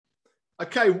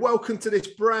Okay, welcome to this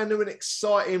brand new and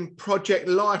exciting project,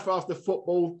 Life After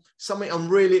Football. Something I'm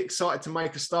really excited to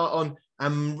make a start on.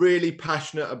 I'm really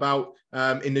passionate about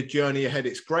in the journey ahead.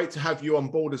 It's great to have you on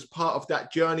board as part of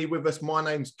that journey with us. My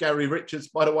name's Gary Richards.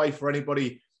 By the way, for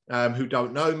anybody who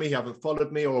don't know me, haven't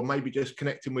followed me, or maybe just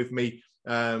connecting with me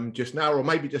just now, or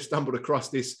maybe just stumbled across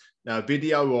this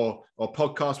video or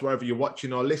podcast, wherever you're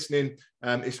watching or listening,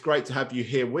 it's great to have you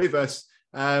here with us.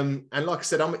 And like I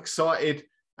said, I'm excited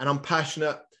and I'm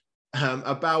passionate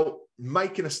about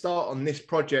making a start on this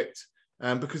project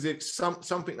because it's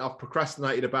something I've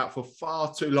procrastinated about for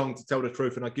far too long, to tell the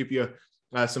truth. And I'll give you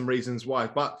some reasons why.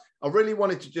 But I really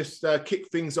wanted to just kick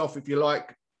things off, if you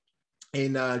like,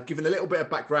 in giving a little bit of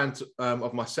background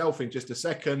of myself in just a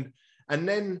second, and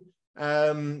then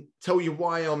tell you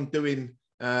why I'm doing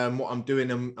what I'm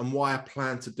doing and why I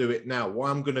plan to do it now,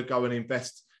 why I'm going to go and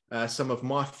invest some of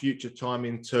my future time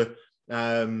into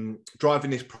driving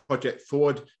this project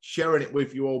forward, sharing it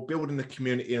with you all, building the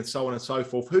community, and so on and so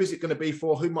forth. Who's it going to be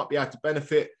for? Who might be able to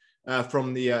benefit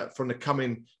from the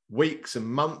coming weeks and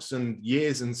months and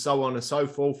years, and so on and so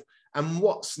forth? And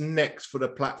what's next for the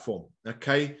platform?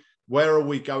 Okay, where are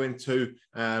we going to?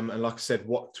 And like I said,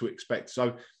 what to expect.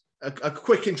 So a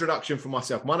quick introduction for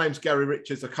myself. My name's Gary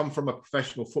Richards. I come from a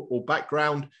professional football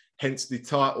background, hence the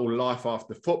title Life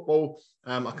After Football.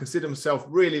 I consider myself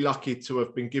really lucky to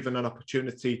have been given an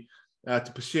opportunity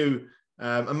to pursue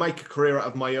and make a career out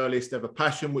of my earliest ever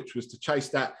passion, which was to chase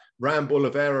that round ball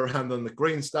of air around on the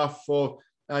green stuff for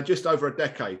just over a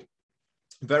decade.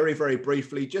 Very, very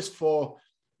briefly, just for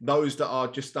those that are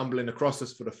just stumbling across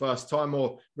us for the first time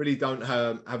or really don't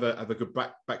have a good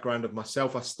background of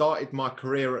myself, I started my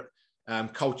career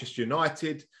at Colchester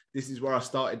United. This is where I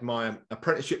started my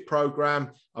apprenticeship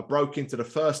program. I broke into the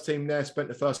first team there, spent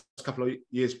the first couple of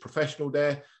years professional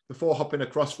there, before hopping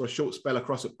across for a short spell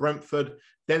across at Brentford,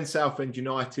 then Southend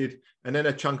United, and then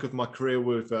a chunk of my career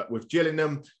with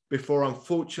Gillingham, before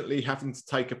unfortunately having to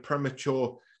take a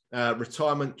premature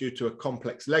retirement due to a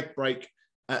complex leg break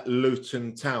at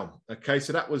Luton Town. Okay,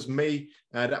 so that was me.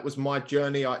 That was my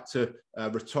journey. I had to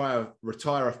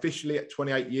retire officially at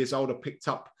 28 years old. I picked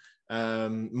up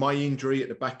my injury at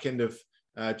the back end of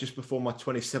just before my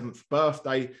 27th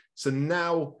birthday. So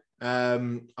now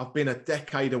I've been a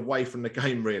decade away from the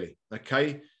game, really.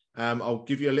 Okay, I'll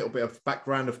give you a little bit of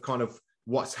background of kind of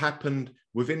what's happened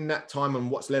within that time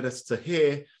and what's led us to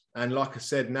here. And like I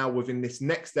said, now within this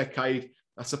next decade,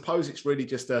 I suppose it's really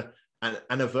just an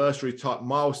anniversary type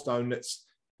milestone that's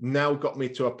now got me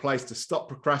to a place to stop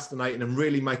procrastinating and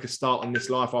really make a start on this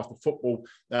Life After Football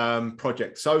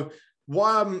project. So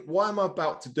why am I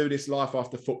about to do this Life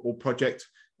After Football project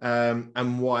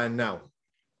and why now?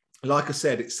 Like I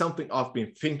said, it's something I've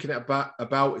been thinking about.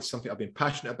 It's something I've been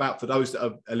passionate about. For those that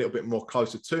are a little bit more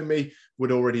closer to me,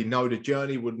 would already know the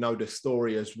journey, would know the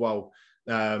story as well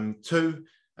too.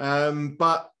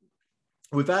 But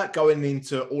without going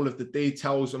into all of the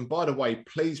details, and by the way,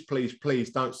 please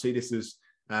don't see this as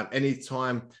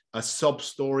anytime a sob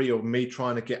story or me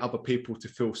trying to get other people to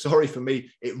feel sorry for me.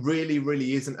 It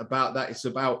really isn't about that. It's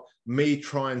about me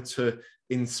trying to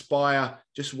inspire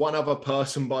just one other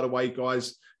person, by the way,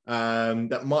 guys,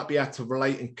 that might be able to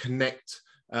relate and connect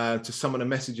to some of the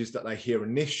messages that they hear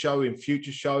in this show, in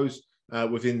future shows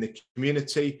within the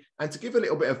community, and to give a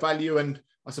little bit of value and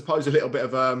I suppose a little bit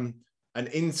of an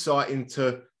insight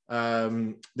into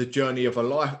the journey of a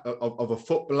life of a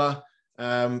footballer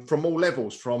from all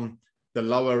levels, from the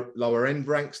lower end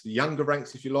ranks, the younger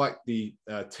ranks, if you like, the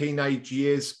teenage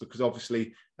years, because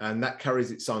obviously that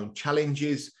carries its own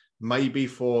challenges. Maybe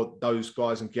for those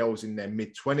guys and girls in their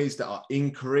mid-20s that are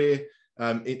in career,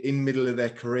 in middle of their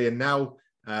career now.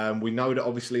 We know that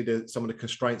obviously some of the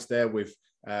constraints there with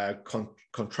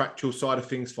contractual side of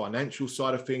things, financial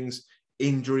side of things,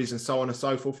 injuries and so on and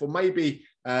so forth. Or maybe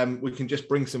we can just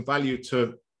bring some value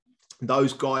to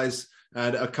those guys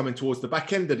that are coming towards the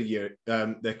back end of the year,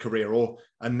 their career, or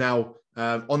are now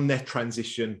on their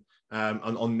transition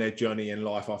and on their journey in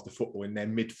life after football in their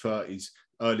mid-30s,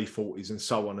 early 40s, and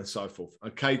so on and so forth.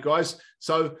 Okay, guys.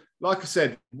 So like I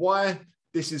said, why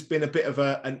this has been a bit of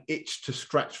an itch to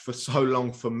scratch for so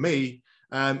long for me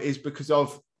is because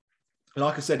of,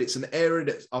 like I said, it's an area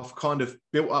that I've kind of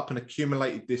built up and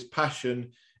accumulated this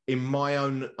passion in my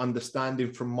own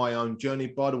understanding from my own journey.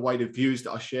 By the way, the views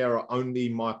that I share are only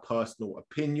my personal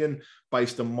opinion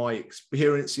based on my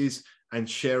experiences and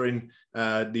sharing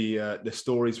the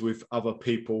stories with other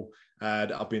people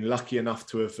that I've been lucky enough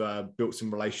to have built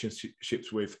some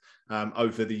relationships with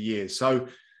over the years. So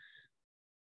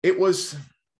it was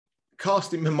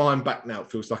casting my mind back now.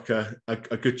 It feels like a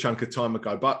good chunk of time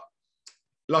ago. But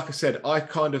like I said, I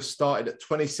kind of started at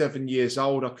 27 years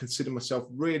old. I consider myself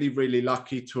really, really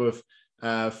lucky to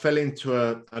have fell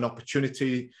into an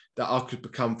opportunity that I could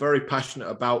become very passionate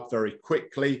about very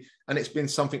quickly. And it's been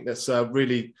something that's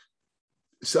really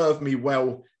served me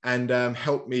well and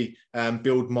helped me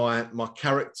build my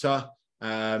character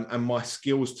and my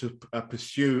skills to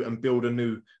pursue and build a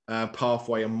new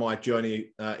pathway on my journey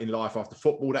in life after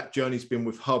football. That journey's been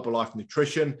with Herbalife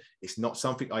Nutrition. It's not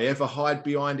something I ever hide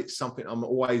behind. It's something I'm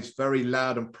always very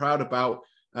loud and proud about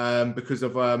because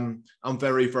of I'm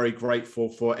very, very grateful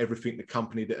for everything the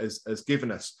company that has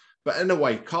given us. But in a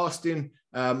way, casting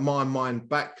my mind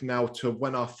back now to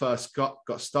when I first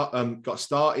got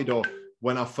started, or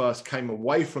when I first came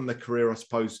away from the career, I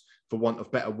suppose, for want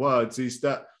of better words, is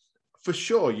that for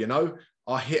sure, you know,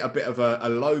 I hit a bit of a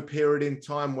low period in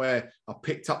time where I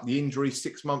picked up the injury.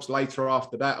 6 months later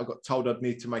after that, I got told I'd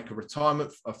need to make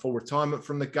a full retirement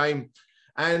from the game.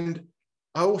 And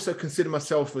I also consider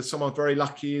myself as someone very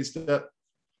lucky, is that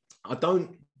I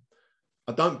don't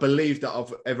believe that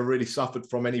I've ever really suffered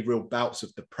from any real bouts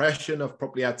of depression. I've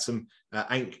probably had some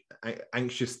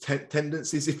anxious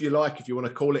tendencies, if you like, if you want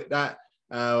to call it that.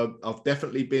 I've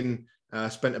definitely been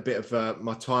spent a bit of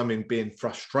my time in being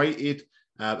frustrated,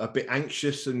 a bit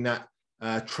anxious in that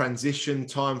transition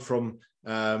time from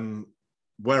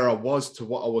where I was to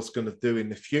what I was going to do in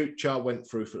the future. I went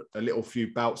through a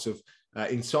few bouts of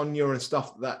insomnia and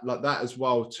stuff like that as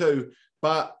well too.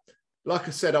 But like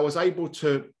I said, I was able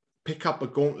to pick up a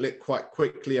gauntlet quite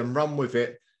quickly and run with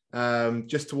it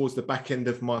just towards the back end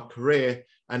of my career,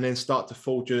 and then start to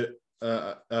forge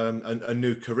a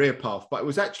new career path. But it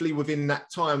was actually within that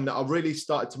time that I really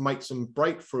started to make some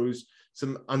breakthroughs,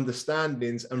 some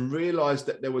understandings, and realized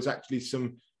that there was actually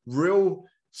some real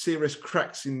serious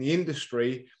cracks in the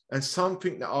industry, and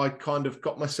something that I kind of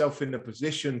got myself in a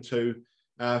position to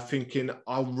thinking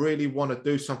I really want to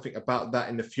do something about that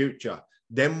in the future.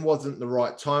 Then wasn't the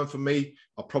right time for me.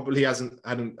 I probably hadn't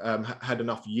had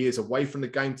enough years away from the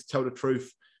game, to tell the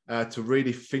truth, to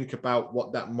really think about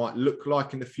what that might look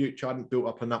like in the future. I hadn't built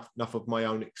up enough of my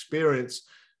own experience.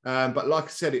 But like I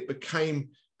said, it became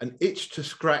an itch to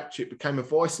scratch. It became a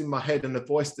voice in my head, and a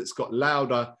voice that's got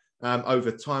louder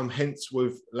over time. Hence,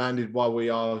 we've landed where we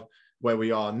are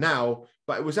now.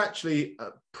 But it was actually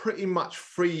pretty much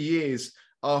 3 years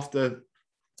after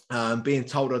being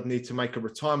told I'd need to make a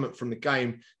retirement from the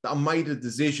game that I made a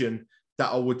decision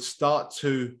that I would start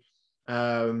to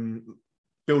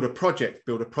build a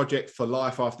project for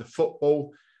life after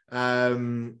football,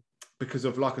 because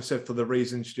of, like I said, for the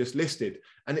reasons just listed.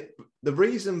 And the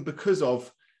reason, because of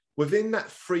within that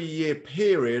 3-year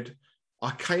period,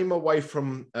 I came away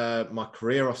from my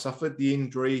career. I suffered the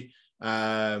injury.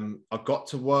 I got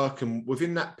to work, and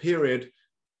within that period,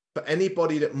 for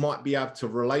anybody that might be able to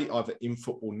relate either in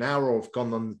football now or have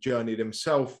gone on the journey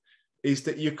themselves, is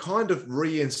that you're kind of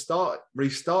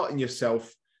restarting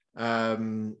yourself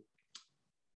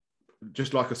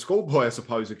just like a schoolboy, I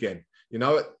suppose, again. You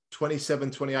know, at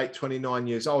 27, 28, 29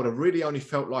 years old, I really only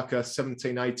felt like a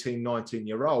 17, 18,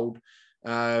 19-year-old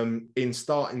in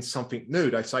starting something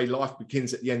new. They say life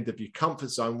begins at the end of your comfort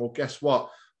zone. Well, guess what?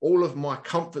 All of my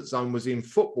comfort zone was in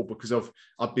football, because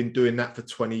I've been doing that for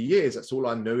 20 years. That's all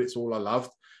I knew. It's all I loved.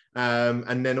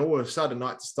 And then all of a sudden, I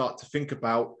had to start to think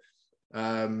about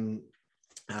changing.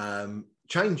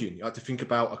 I had to think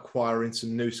about acquiring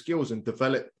some new skills and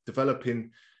developing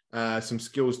some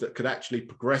skills that could actually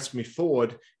progress me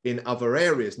forward in other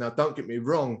areas. Now, don't get me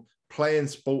wrong, playing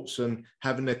sports and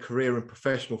having a career in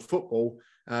professional football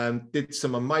did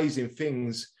some amazing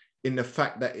things, in the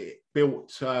fact that it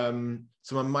built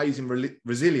some amazing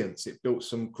resilience. It built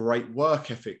some great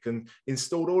work ethic and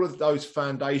installed all of those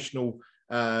foundational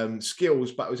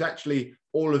skills. But it was actually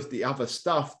all of the other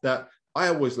stuff that I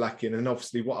was lacking. And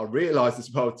obviously what I realized as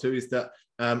well too, is that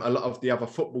a lot of the other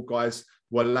football guys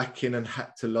were lacking and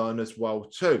had to learn as well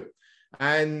too.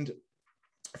 And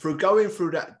through going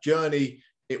through that journey,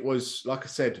 it was, like I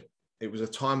said, it was a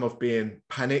time of being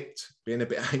panicked, being a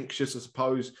bit anxious, I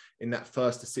suppose, in that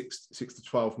first to 6 to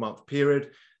 12 month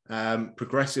period.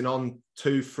 Progressing on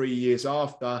 2-3 years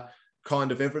after,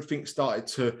 kind of everything started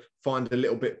to find a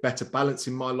little bit better balance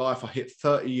in my life. I hit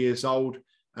 30 years old,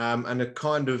 and I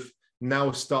kind of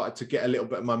now started to get a little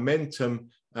bit of momentum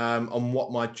on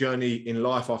what my journey in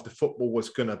life after football was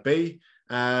going to be.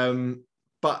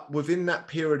 But within that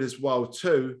period as well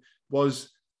too, was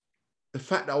the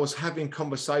fact that I was having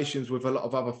conversations with a lot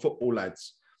of other football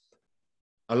lads.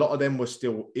 A lot of them were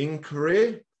still in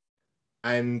career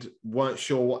and weren't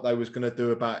sure what they was going to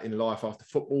do about in life after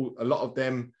football. A lot of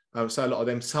them,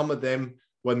 some of them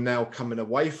were now coming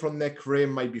away from their career,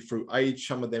 maybe through age,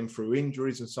 some of them through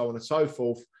injuries and so on and so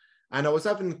forth. And I was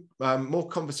having more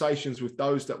conversations with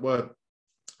those that were,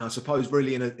 I suppose,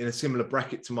 really in a similar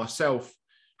bracket to myself,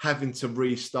 having to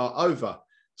restart over.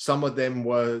 Some of them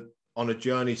were on a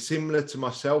journey similar to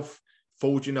myself,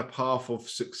 forging a path of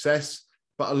success,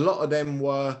 but a lot of them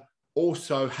were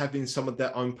also having some of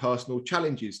their own personal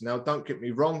challenges. Now, don't get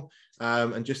me wrong,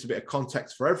 and just a bit of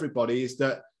context for everybody is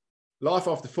that life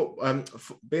after football,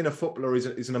 being a footballer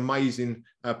is an amazing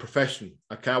profession.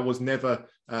 Okay, I was never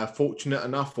fortunate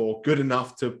enough or good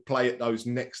enough to play at those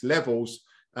next levels,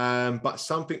 but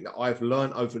something that I've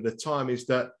learned over the time is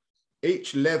that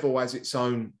each level has its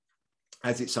own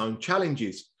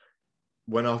challenges.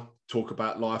 When I talk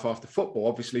about life after football,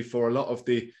 obviously for a lot of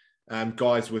the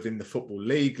guys within the Football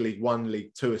League, League One,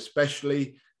 League Two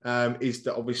especially, is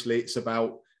that obviously it's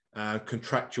about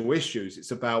contractual issues.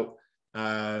 It's about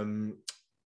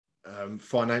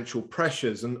financial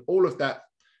pressures and all of that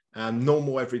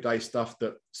normal everyday stuff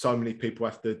that so many people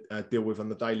have to deal with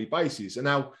on a daily basis. And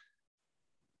now,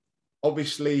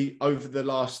 obviously, over the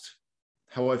last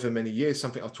however many years,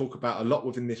 something I talk about a lot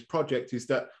within this project is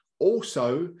that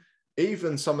also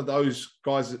even some of those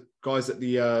guys at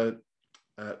the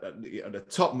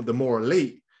top, the more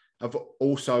elite, have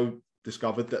also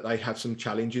discovered that they have some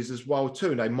challenges as well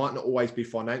too. And they might not always be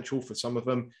financial. For some of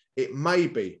them, it may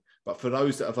be. But for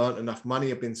those that have earned enough money,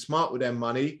 have been smart with their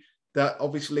money, that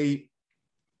obviously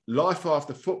life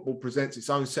after football presents its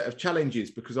own set of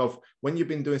challenges, because of when you've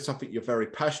been doing something you're very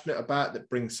passionate about that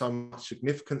brings so much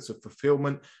significance of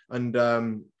fulfillment and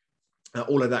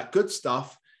all of that good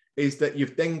stuff, is that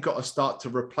you've then got to start to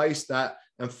replace that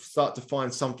and start to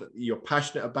find something that you're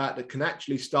passionate about that can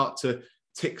actually start to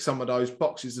tick some of those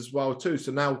boxes as well too.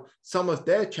 So now some of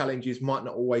their challenges might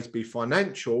not always be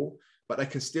financial, but they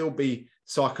can still be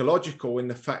psychological in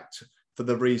the fact for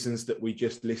the reasons that we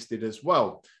just listed as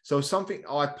well. So something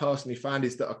I personally found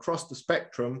is that across the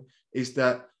spectrum is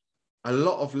that a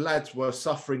lot of lads were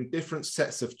suffering different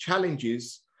sets of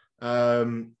challenges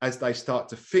as they start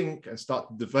to think and start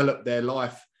to develop their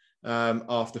life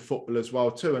after football as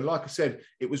well too. And like I said,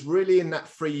 it was really in that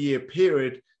 3-year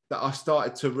period that I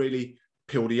started to really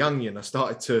peel the onion. I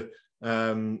started to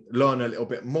learn a little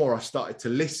bit more. I started to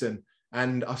listen,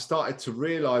 and I started to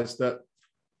realize that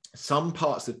some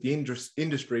parts of the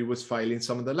industry was failing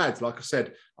some of the lads. Like I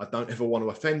said, I don't ever want to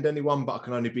offend anyone, but I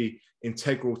can only be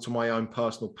integral to my own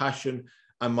personal passion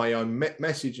and my own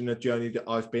message and a journey that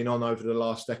I've been on over the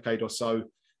last decade or so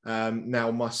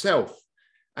now myself.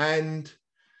 And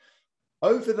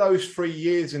over those 3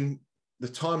 years and the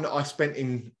time that I spent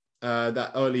in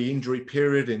that early injury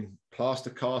period in plaster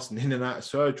cast and in and out of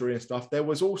surgery and stuff, there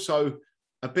was also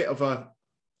a bit of a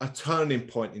turning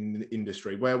point in the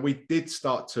industry where we did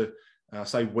start to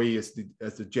say we as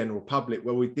the general public,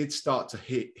 where we did start to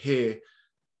hear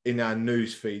in our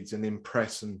news feeds and in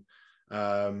press and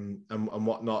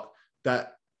whatnot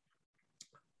that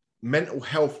mental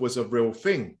health was a real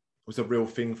thing.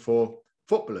 For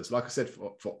footballers, like I said,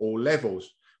 for all levels,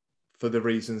 for the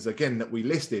reasons again that we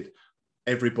listed.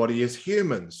 Everybody is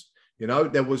humans, you know.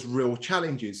 There was real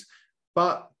challenges,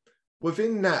 but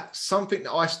within that, something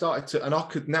that I started to, and I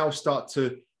could now start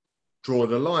to draw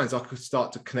the lines. I could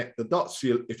start to connect the dots,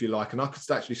 if you like, and I could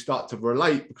actually start to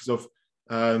relate because of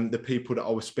the people that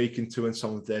I was speaking to and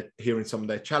hearing some of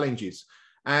their challenges.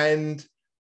 And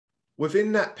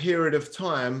within that period of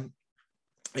time,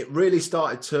 it really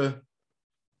started to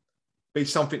be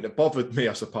something that bothered me,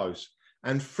 I suppose.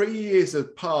 And 3 years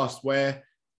had passed where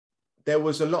there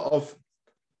was a lot of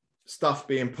stuff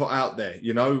being put out there,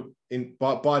 you know.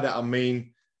 By that I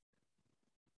mean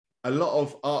a lot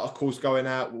of articles going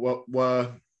out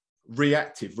were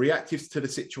reactive to the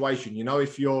situation. You know,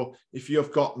 if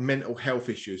you've got mental health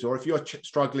issues, or if you're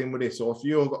struggling with this, or if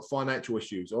you've got financial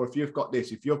issues, or if you've got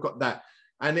this, if you've got that.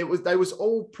 And they was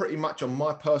all pretty much, on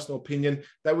my personal opinion,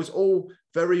 they was all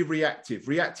very reactive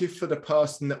for the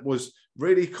person that was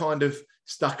really kind of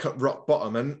stuck at rock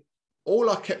bottom. And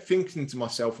all I kept thinking to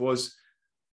myself was,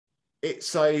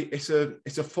 it's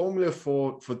a formula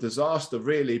for disaster,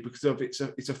 really, because of it's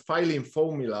a failing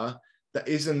formula that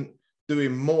isn't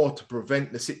doing more to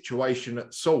prevent the situation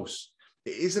at source.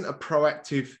 It isn't a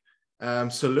proactive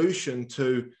solution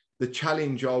to the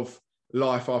challenge of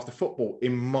life after football,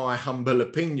 in my humble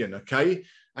opinion. Okay,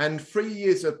 and 3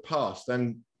 years have passed,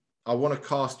 and I want to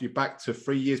cast you back to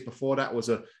 3 years before that. Was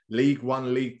a League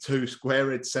One, League Two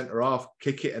square head centre half,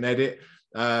 kick it and edit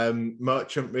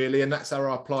merchant, really, and that's how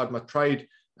I applied my trade.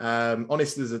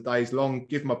 Honest as the day's long,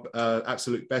 give my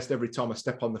absolute best every time I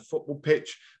step on the football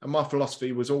pitch, and my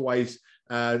philosophy was always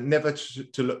never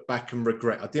to look back and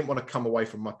regret. I didn't want to come away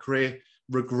from my career,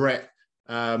 regret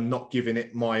not giving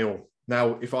it my all.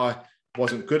 Now, if I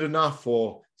wasn't good enough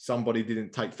or somebody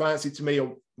didn't take fancy to me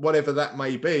or whatever that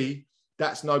may be,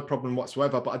 that's no problem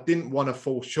whatsoever. But I didn't want to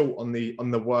fall short on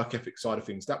the work ethic side of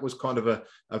things. That was kind of a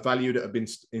value that had been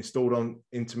installed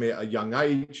into me at a young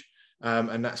age.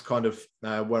 And that's kind of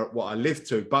what I lived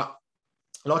to. But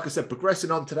like I said,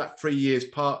 progressing on to that 3 years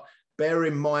part, bear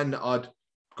in mind that I'd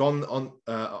gone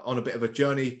on a bit of a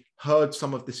journey, heard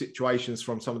some of the situations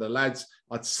from some of the lads.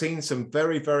 I'd seen some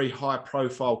very, very high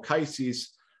profile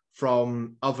cases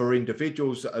from other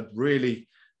individuals that had really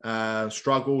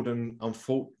struggled and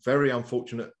very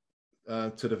unfortunate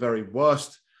to the very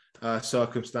worst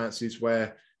circumstances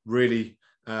where really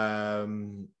there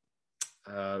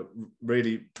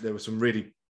was some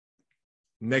really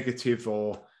negative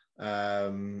or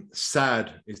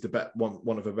sad is the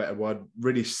one of a better word,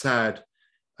 really sad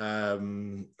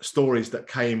stories that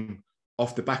came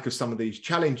off the back of some of these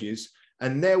challenges.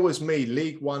 And there was me,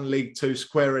 League One, League Two,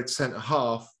 square head centre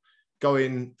half,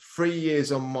 going 3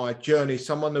 years on my journey,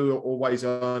 someone who always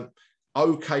earned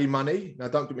okay money. Now,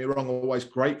 don't get me wrong, I'm always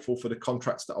grateful for the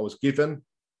contracts that I was given.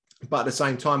 But at the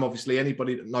same time, obviously,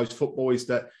 anybody that knows football is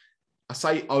that I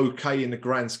say okay in the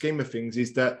grand scheme of things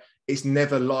is that it's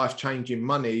never life-changing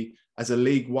money. As a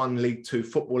League One, League Two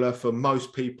footballer, for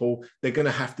most people, they're going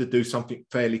to have to do something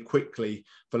fairly quickly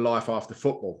for life after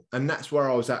football. And that's where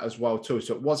I was at as well, too.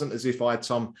 So it wasn't as if I had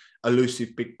some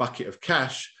elusive big bucket of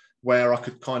cash where I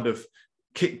could kind of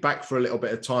kick back for a little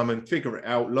bit of time and figure it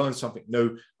out, learn something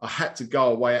new. I had to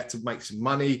go away, I had to make some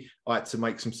money. I had to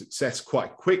make some success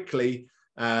quite quickly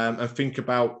and think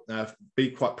about, be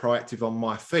quite proactive on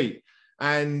my feet.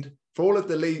 And for all of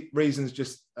the reasons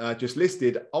just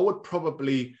listed, I would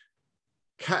probably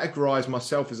categorize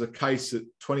myself as a case at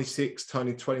 26,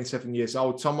 turning 27 years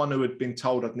old, someone who had been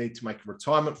told I'd need to make a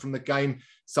retirement from the game,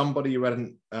 somebody who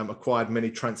hadn't acquired many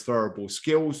transferable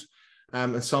skills,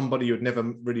 and somebody who had never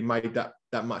really made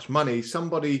that much money,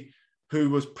 somebody who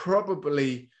was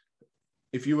probably,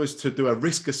 if you was to do a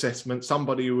risk assessment,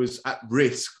 somebody who was at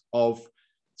risk of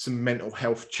some mental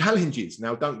health challenges.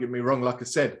 Now, don't get me wrong, like I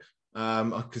said,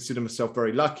 I consider myself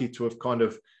very lucky to have kind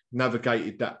of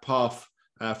navigated that path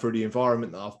through the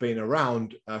environment that I've been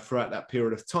around throughout that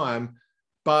period of time.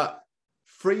 But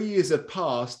 3 years had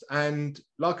passed, and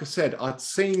like I said, I'd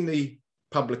seen the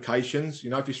publications. You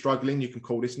know, if you're struggling, you can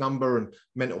call this number, and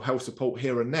mental health support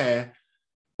here and there.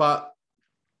 But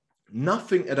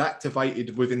nothing had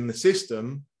activated within the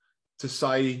system to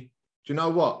say, do you know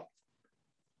what?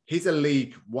 He's a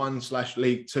League One /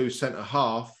 League Two centre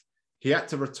half. He had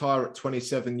to retire at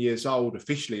 27 years old.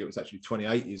 Officially, it was actually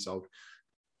 28 years old.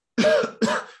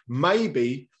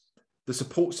 Maybe the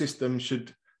support system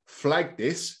should flag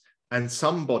this and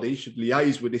somebody should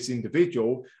liaise with this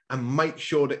individual and make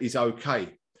sure that he's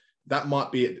okay. That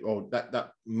might be,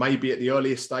 that may be at the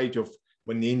earliest stage of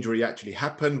when the injury actually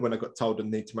happened, when I got told I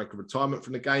need to make a retirement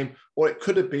from the game, or it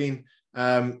could have been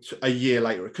a year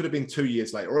later, it could have been 2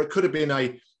 years later, or it could have been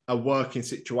a working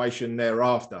situation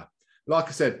thereafter. Like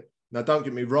I said, now don't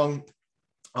get me wrong,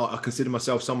 I consider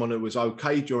myself someone who was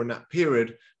okay during that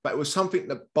period, but it was something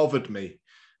that bothered me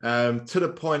to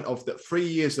the point of that 3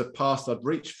 years had passed. I'd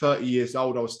reached 30 years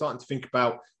old. I was starting to think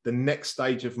about the next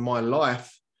stage of my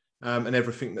life and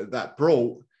everything that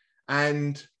brought.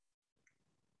 And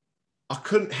I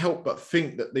couldn't help but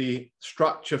think that the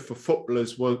structure for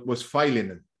footballers was failing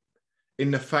them,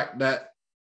 in the fact that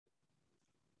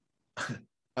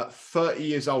at 30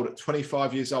 years old, at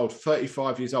 25 years old,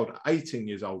 35 years old, 18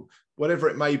 years old, whatever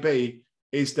it may be,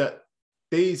 is that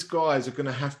these guys are going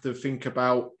to have to think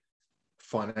about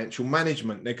financial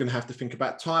management. They're going to have to think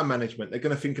about time management. They're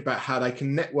going to think about how they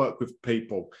can network with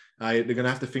people. They're going to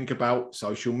have to think about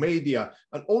social media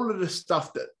and all of the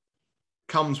stuff that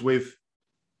comes with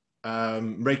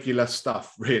regular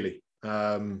stuff, really,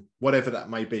 whatever that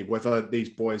may be, whether these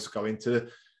boys go into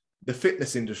the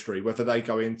fitness industry, whether they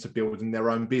go into building their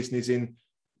own business in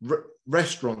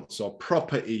restaurants or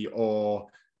property, or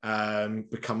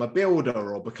become a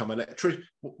builder or become an electrician,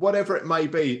 whatever it may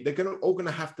be. They're all going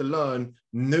to have to learn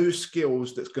new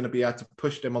skills that's going to be able to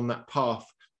push them on that path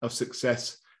of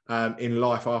success in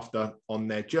life after on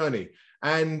their journey.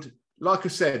 And like I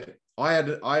said,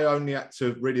 I only had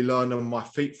to really learn on my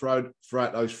feet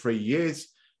throughout those 3 years.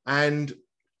 And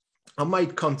I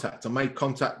made contact. I made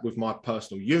contact with my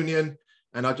personal union,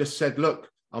 and I just said, look,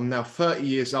 I'm now 30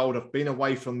 years old. I've been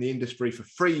away from the industry for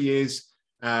 3 years.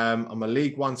 I'm a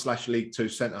League One / League Two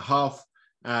centre half,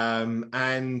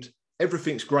 and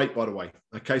everything's great, by the way.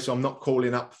 Okay, so I'm not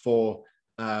calling up for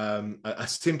a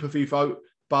sympathy vote,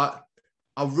 but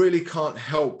I really can't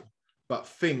help but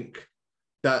think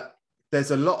that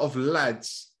there's a lot of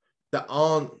lads that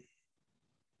aren't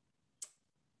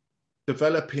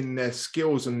developing their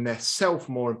skills and their self,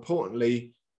 more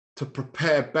importantly, to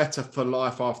prepare better for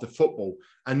life after football.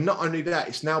 And not only that,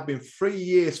 it's now been 3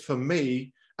 years for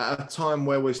me at a time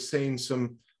where we're seeing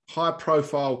some high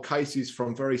profile cases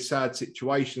from very sad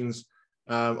situations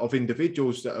of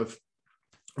individuals that have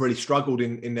really struggled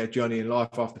in their journey in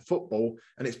life after football.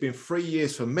 And it's been 3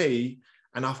 years for me.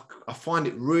 And I find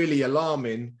it really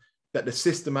alarming that the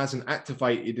system hasn't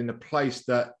activated in a place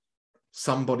that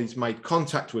somebody's made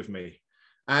contact with me.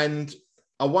 And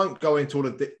I won't go into all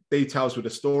the details with the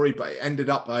story, but it ended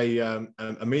up a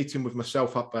meeting with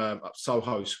myself up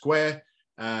Soho Square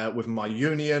with my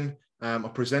union. I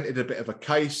presented a bit of a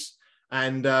case,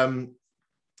 and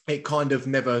it kind of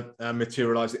never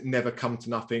materialized. It never come to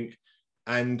nothing.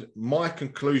 And my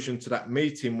conclusion to that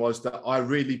meeting was that I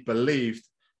really believed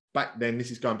back then,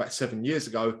 this is going back 7 years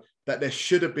ago, that there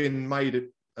should have been made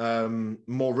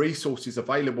more resources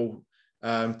available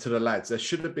to the lads. There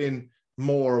should have been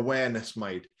more awareness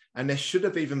made. And there should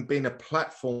have even been a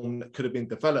platform that could have been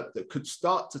developed that could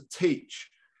start to teach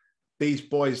these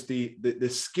boys the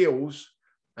skills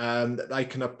that they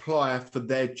can apply for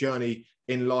their journey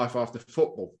in life after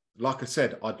football. Like I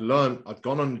said, I'd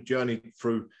gone on the journey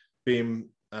through being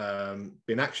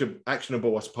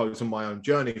actionable, I suppose, on my own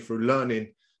journey, through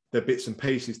learning the bits and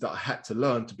pieces that I had to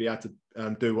learn to be able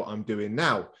to do what I'm doing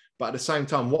now. But at the same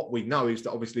time, what we know is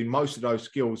that obviously most of those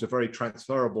skills are very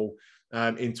transferable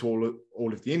into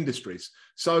all of the industries.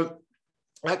 So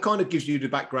that kind of gives you the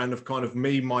background of kind of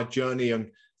me, my journey,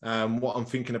 and what I'm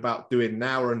thinking about doing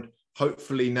now. And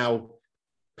hopefully now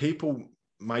people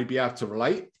may be able to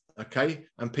relate, okay?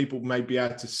 And people may be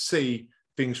able to see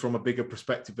things from a bigger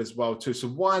perspective as well too. So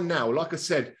why now? Like I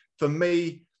said, for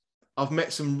me, I've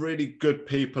met some really good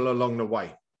people along the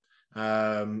way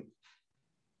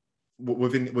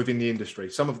within the industry.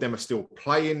 Some of them are still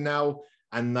playing now,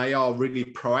 and they are really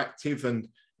proactive, and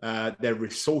they're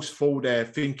resourceful. They're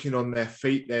thinking on their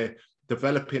feet. They're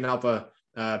developing other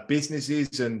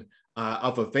businesses and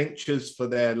other ventures for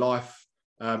their life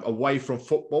away from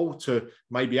football, to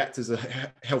maybe act as a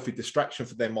healthy distraction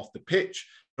for them off the pitch,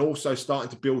 and also starting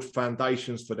to build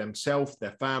foundations for themselves,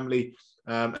 their family,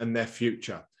 and their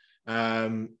future.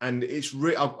 And it's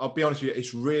I'll be honest with you,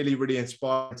 it's really, really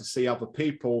inspiring to see other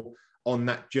people on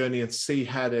that journey and see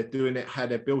how they're doing it, how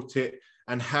they built it,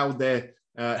 and how they're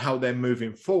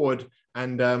moving forward.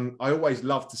 And I always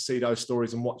love to see those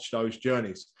stories and watch those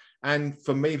journeys. And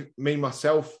for me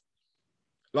myself,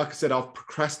 like I said, I've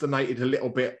procrastinated a little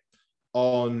bit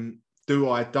on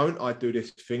don't I do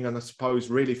this thing. And I suppose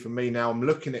really for me now, I'm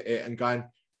looking at it and going,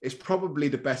 it's probably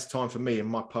the best time for me in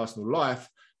my personal life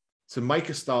to make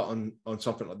a start on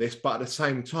something like this. But at the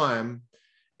same time,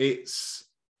 it's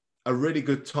a really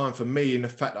good time for me in the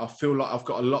fact that I feel like I've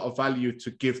got a lot of value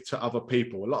to give to other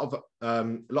people, a lot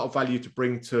of value to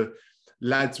bring to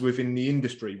lads within the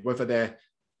industry, whether they're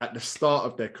at the start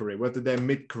of their career, whether they're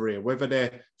mid-career, whether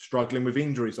they're struggling with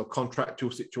injuries or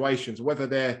contractual situations, whether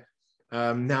they're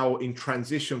now in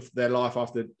transition for their life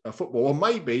after football, or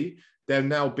maybe they've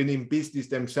now been in business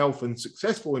themselves and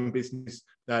successful in business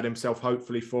themselves,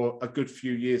 hopefully for a good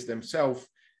few years themselves.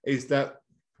 Is that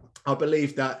I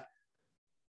believe that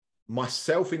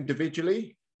myself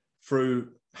individually,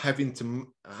 through having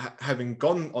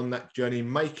gone on that journey,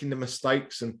 making the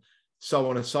mistakes and so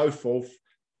on and so forth,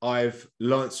 I've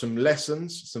learned some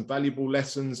lessons, some valuable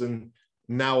lessons, and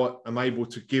now I'm able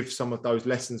to give some of those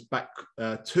lessons back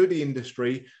to the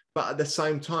industry. But at the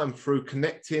same time, through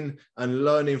connecting and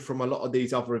learning from a lot of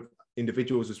these other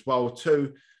individuals as well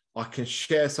too, I can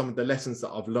share some of the lessons that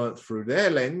I've learned through their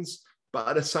lens, but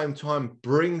at the same time,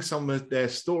 bring some of their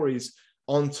stories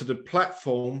onto the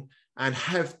platform and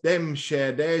have them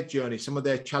share their journey, some of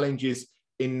their challenges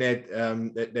in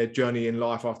their journey in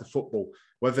life after football,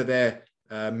 whether they're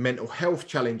mental health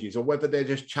challenges or whether they're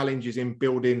just challenges in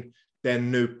building their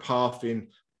new path in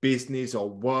business or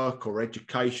work or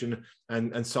education,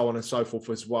 and so on and so forth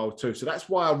as well too. So that's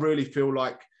why I really feel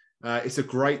like it's a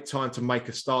great time to make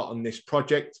a start on this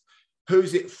project.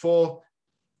 Who's it for?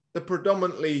 The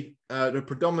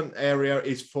predominant area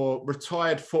is for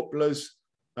retired footballers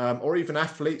or even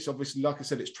athletes. Obviously, like I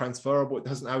said, it's transferable. It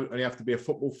doesn't only have to be a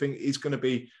football thing. It's going to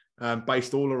be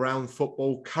based all around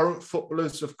football. Current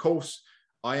footballers, of course.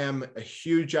 I am a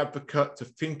huge advocate to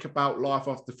think about life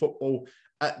after football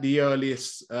at the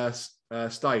earliest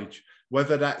stage,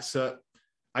 whether that's at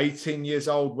 18 years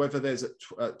old, whether there's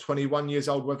at 21 years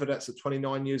old, whether that's at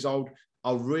 29 years old.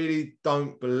 I really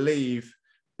don't believe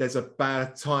there's a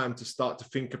bad time to start to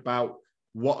think about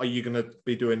what are you going to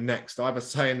be doing next? I have a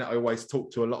saying that I always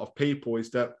talk to a lot of people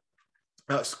is that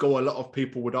at school, a lot of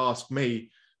people would ask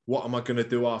me, what am I going to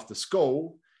do after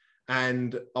school?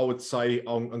 And I would say,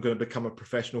 I'm going to become a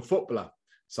professional footballer.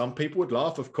 Some people would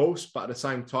laugh, of course, but at the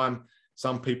same time,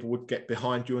 some people would get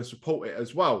behind you and support it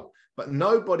as well. But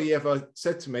nobody ever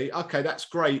said to me, okay, that's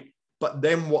great, but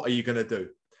then what are you going to do?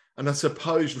 And I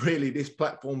suppose really this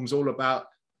platform's all about,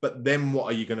 but then what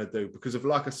are you going to do? Because of,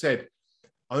 like I said,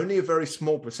 only a very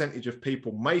small percentage of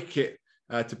people make it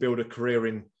to build a career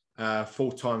in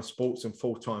full-time sports and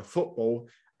full-time football.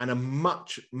 And a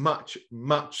much, much,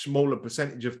 much smaller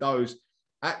percentage of those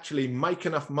actually make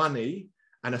enough money,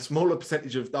 and a smaller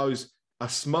percentage of those are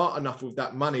smart enough with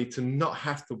that money to not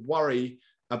have to worry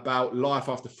about life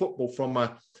after football from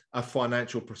a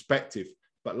financial perspective.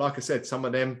 But like I said, some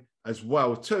of them as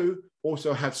well too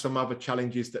also have some other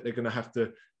challenges that they're going to have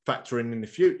to factor in the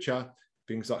future,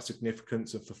 things like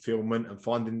significance and fulfillment and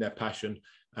finding their passion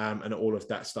and all of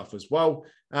that stuff as well.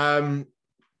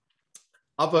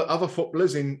 Other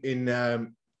footballers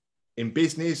in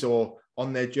business or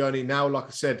on their journey now, like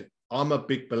I said, I'm a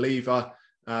big believer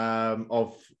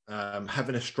of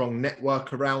having a strong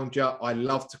network around you. I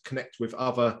love to connect with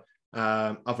other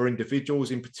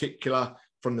individuals, in particular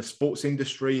from the sports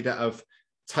industry, that have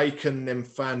taken them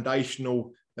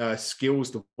foundational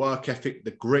skills, the work ethic,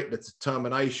 the grit, the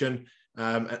determination,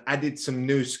 and added some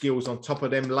new skills on top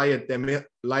of them, layered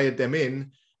them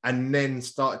in, and then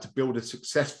started to build a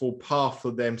successful path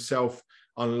for themselves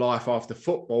on life after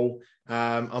football.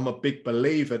 I'm a big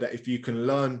believer that if you can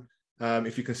learn,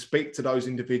 if you can speak to those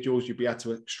individuals, you'll be able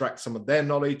to extract some of their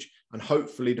knowledge, and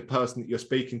hopefully the person that you're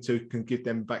speaking to can give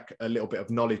them back a little bit of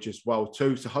knowledge as well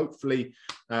too. So hopefully,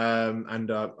 I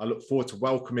look forward to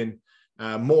welcoming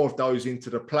more of those into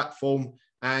the platform.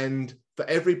 And for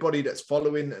everybody that's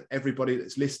following and everybody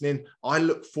that's listening, I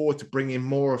look forward to bringing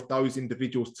more of those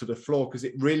individuals to the floor, because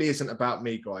it really isn't about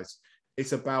me, guys.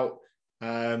 It's about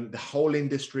the whole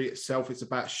industry itself. It's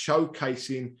about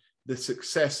showcasing the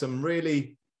success and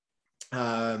really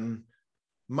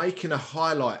making a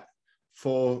highlight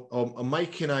for, or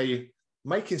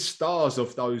making stars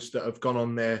of those that have gone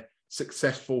on their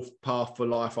successful path for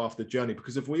life after journey.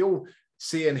 Because if we all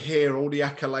see and hear all the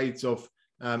accolades of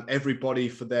everybody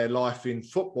for their life in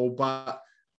football, but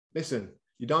listen,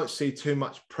 you don't see too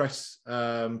much press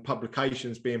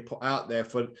publications being put out there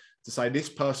to say this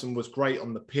person was great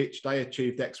on the pitch, they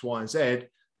achieved X, Y, and Z,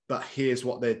 but here's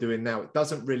what they're doing now. It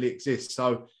doesn't really exist.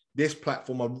 So this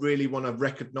platform, I really want to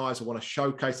recognize, I want to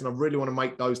showcase, and I really want to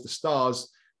make those the stars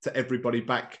to everybody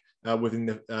back within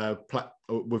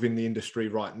the industry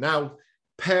right now.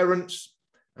 Parents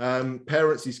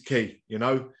is key, you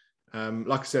know.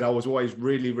 Like I said, I was always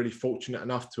really, really fortunate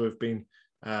enough to have been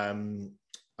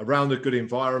around a good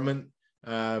environment.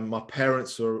 My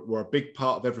parents were a big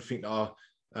part of everything that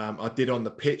I did on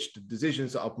the pitch, the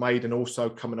decisions that I've made, and also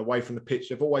coming away from the pitch.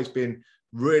 They've always been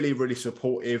really, really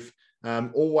supportive,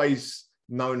 always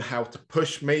known how to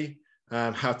push me,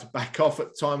 how to back off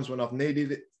at times when I've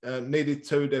needed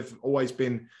to. They've always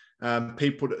been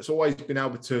people that's always been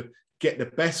able to get the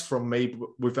best from me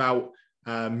without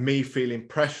me feeling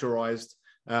pressurized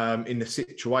in the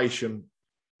situation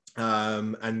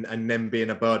and them being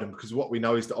a burden. Because what we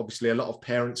know is that obviously a lot of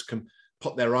parents can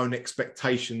put their own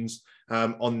expectations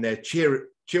on their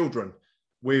children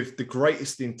with the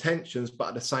greatest intentions, but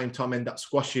at the same time end up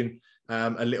squashing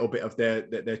a little bit of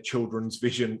their children's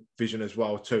vision as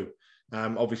well too.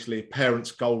 Obviously,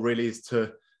 parents' goal really is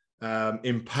to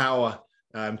empower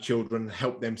children,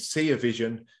 help them see a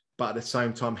vision, but at the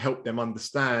same time help them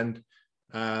understand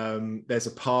there's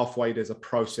a pathway, there's a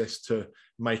process to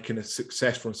making a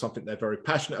success from something they're very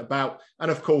passionate about.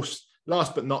 And of course,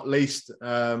 last but not least,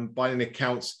 by any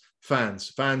accounts,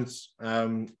 fans,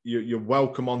 you're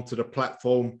welcome onto the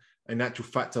platform. In actual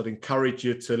fact, I'd encourage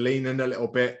you to lean in a little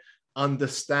bit,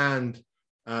 understand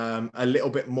a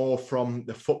little bit more from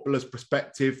the footballer's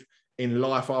perspective in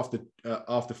life after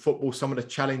football, some of the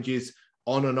challenges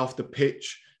on and off the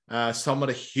pitch, some of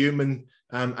the human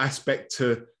aspect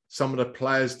to some of the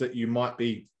players that you might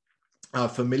be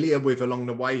familiar with along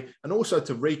the way, and also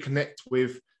to reconnect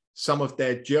with some of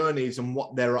their journeys and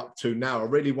what they're up to now. I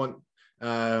really want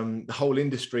the whole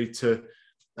industry to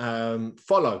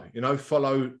follow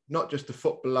not just the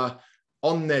footballer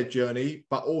on their journey,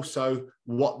 but also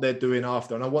what they're doing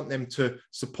after. And I want them to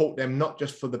support them, not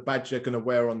just for the badge they're going to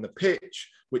wear on the pitch,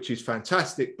 which is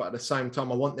fantastic, but at the same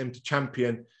time, I want them to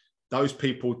champion those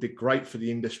people did great for the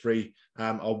industry.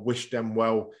 I wish them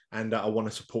well, and I want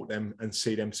to support them and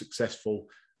see them successful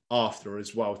after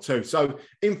as well too. So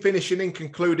in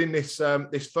concluding this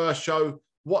first show,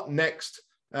 what next?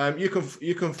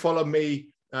 you can follow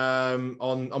me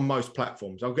on most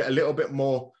platforms. I'll get a little bit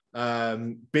more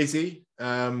busy,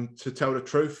 to tell the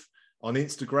truth, on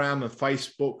Instagram and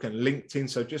Facebook and LinkedIn.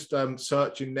 So just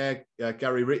search in there,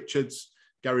 Gary Richards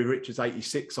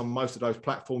 86 on most of those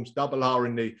platforms. Double R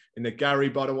in the Gary,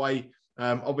 by the way.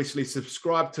 Obviously,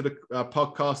 subscribe to the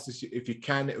podcast if you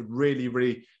can. It really,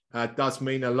 really does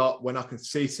mean a lot when I can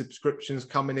see subscriptions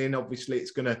coming in. Obviously,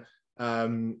 it's going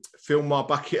to fill my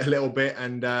bucket a little bit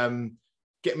and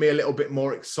get me a little bit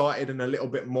more excited and a little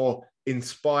bit more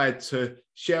inspired to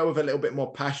share with a little bit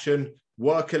more passion,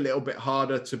 work a little bit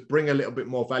harder to bring a little bit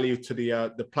more value to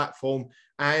the platform.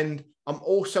 And I'm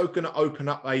also going to open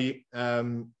up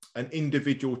an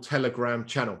individual Telegram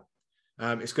channel.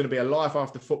 It's going to be a Life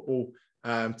After Football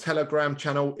Telegram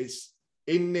channel. It's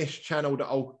in this channel that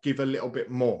I'll give a little bit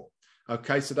more.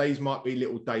 Okay, so these might be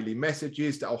little daily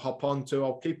messages that I'll hop onto.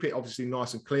 I'll keep it obviously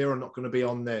nice and clear. I'm not going to be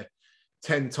on there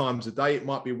 10 times a day. It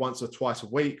might be once or twice a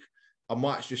week. I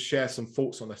might just share some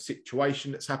thoughts on a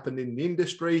situation that's happened in the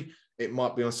industry. It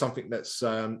might be on something that's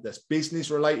business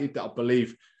related that I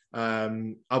believe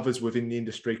others within the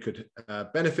industry could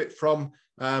benefit from,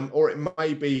 or it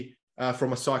may be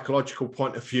from a psychological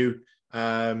point of view,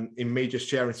 in me just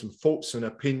sharing some thoughts and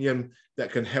opinion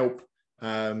that can help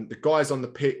the guys on the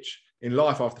pitch in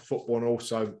Life After Football, and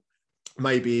also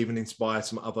maybe even inspire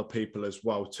some other people as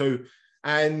well too.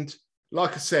 And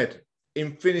like I said,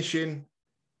 in finishing,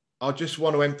 I just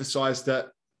want to emphasize that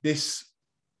this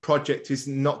project is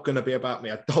not going to be about me.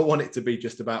 I don't want it to be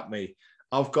just about me.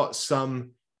 I've got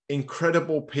some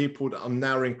incredible people that I'm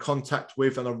now in contact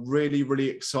with, and I'm really, really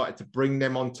excited to bring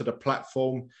them onto the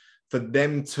platform for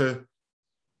them to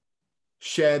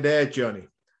share their journey,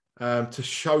 to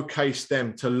showcase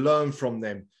them, to learn from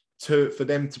them, for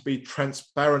them to be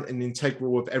transparent and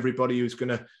integral with everybody who's going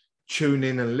to tune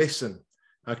in and listen.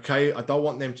 Okay, I don't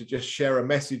want them to just share a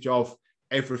message of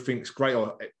everything's great,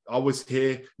 or I was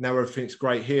here, now everything's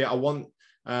great here. I want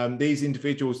these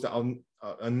individuals that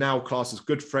are now classed as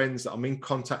good friends, that I'm in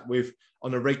contact with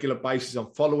on a regular basis.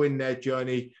 I'm following their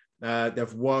journey. They're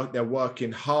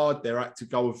working hard. They're had to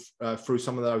go through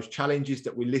some of those challenges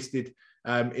that we listed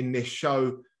in this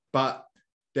show, but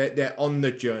they're on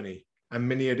the journey. And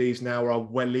many of these now are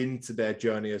well into their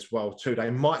journey as well too. They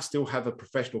might still have a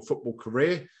professional football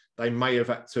career. They may have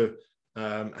had to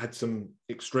had some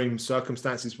extreme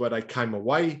circumstances where they came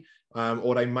away,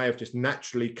 or they may have just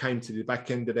naturally came to the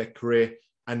back end of their career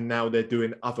and now they're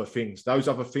doing other things. Those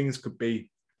other things could be,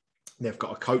 they've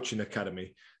got a coaching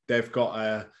academy, they've got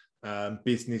a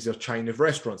business or chain of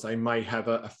restaurants, they may have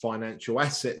a financial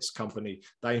assets company,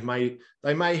 they may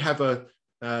have a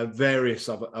various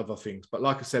other things. But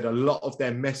like I said, a lot of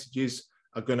their messages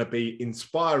are going to be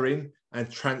inspiring and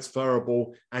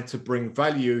transferable, and to bring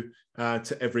value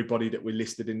to everybody that we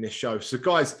listed in this show. So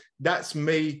guys, that's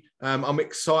me. I'm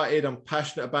excited. I'm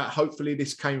passionate about, hopefully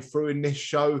this came through in this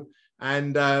show.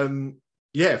 And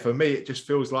yeah, for me, it just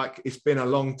feels like it's been a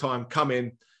long time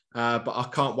coming, but I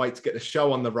can't wait to get the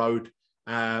show on the road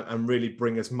and really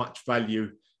bring as much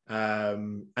value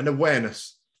and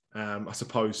awareness, I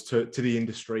suppose, to the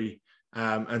industry,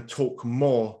 and talk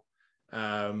more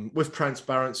with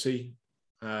transparency,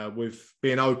 with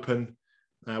being open,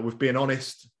 with being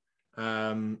honest,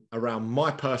 around my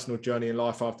personal journey in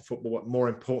Life After Football, but more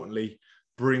importantly,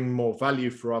 bring more value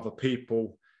for other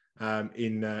people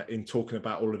in talking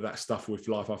about all of that stuff with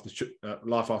Life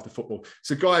After Football.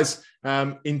 So guys,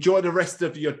 enjoy the rest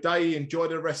of your day, enjoy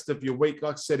the rest of your week.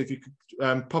 Like I said, if you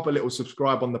could pop a little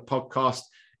subscribe on the podcast,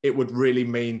 it would really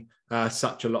mean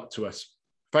such a lot to us.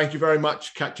 Thank you very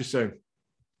much. Catch you soon.